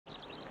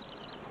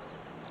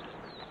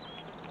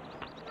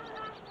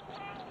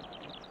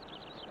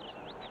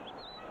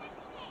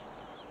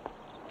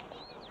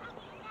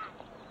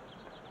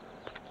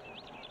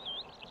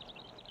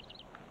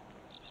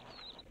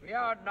We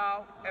are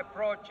now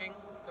approaching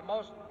the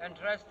most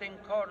interesting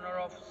corner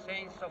of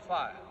Saint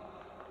Sophia,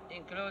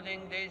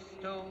 including these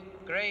two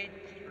great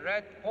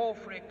red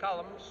porphyry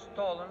columns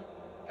stolen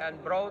and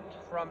brought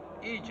from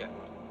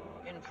Egypt.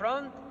 In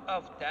front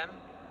of them,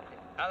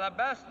 the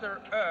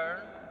alabaster urn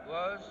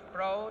was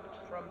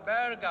brought from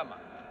Bergama,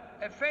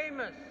 a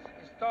famous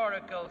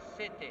historical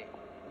city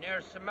near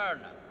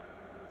Smyrna.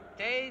 It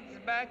dates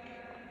back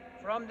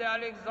from the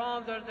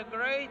Alexander the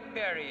Great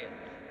period.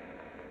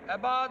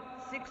 About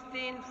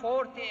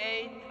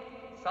 1648,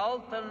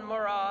 Sultan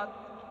Murad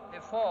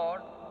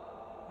IV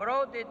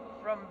brought it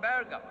from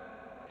Bergam.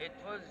 It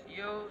was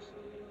used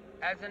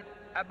as an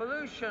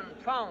ablution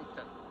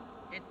fountain.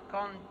 It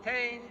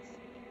contains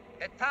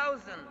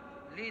 1,000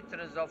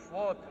 liters of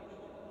water.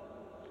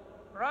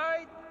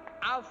 Right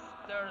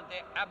after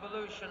the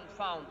ablution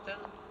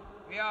fountain,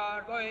 we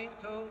are going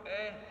to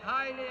a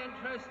highly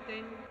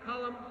interesting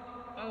column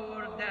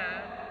over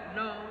there,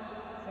 known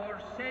for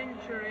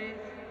centuries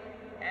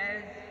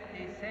as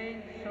the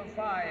Saint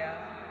Sophia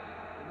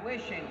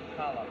wishing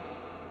column.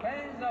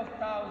 Tens of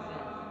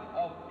thousands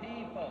of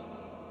people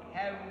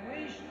have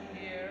wished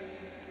here,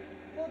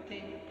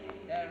 putting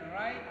their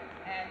right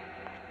hand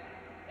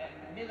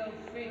and middle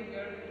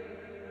finger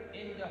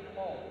in the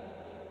hole.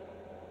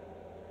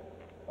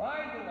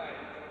 By the way,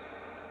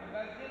 the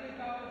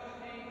Basilica of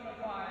Saint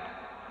Sophia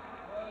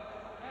was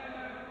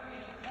never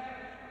in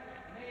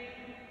fact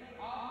named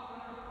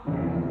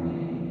after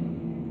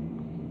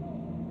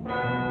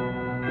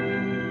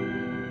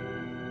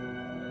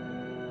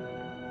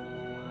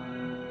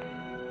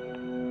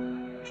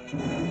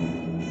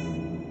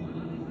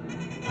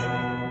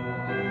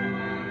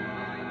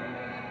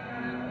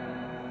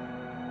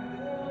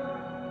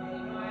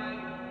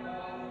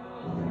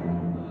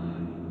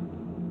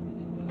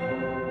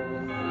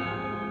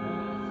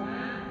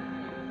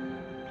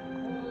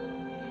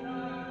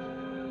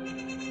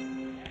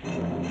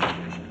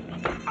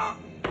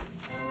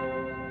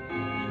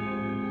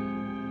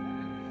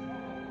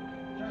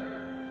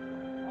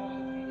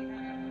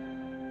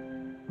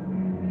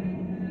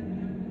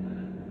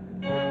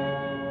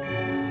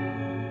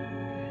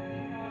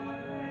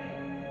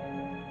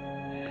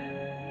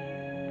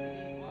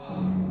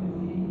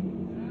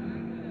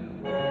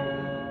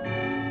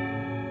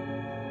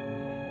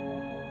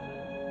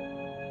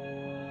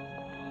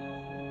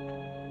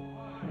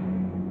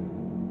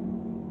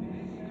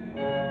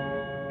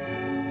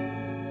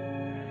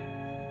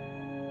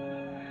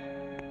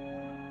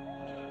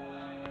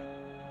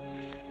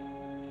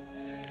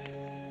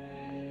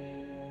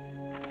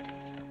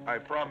I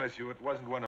promise you it wasn't one of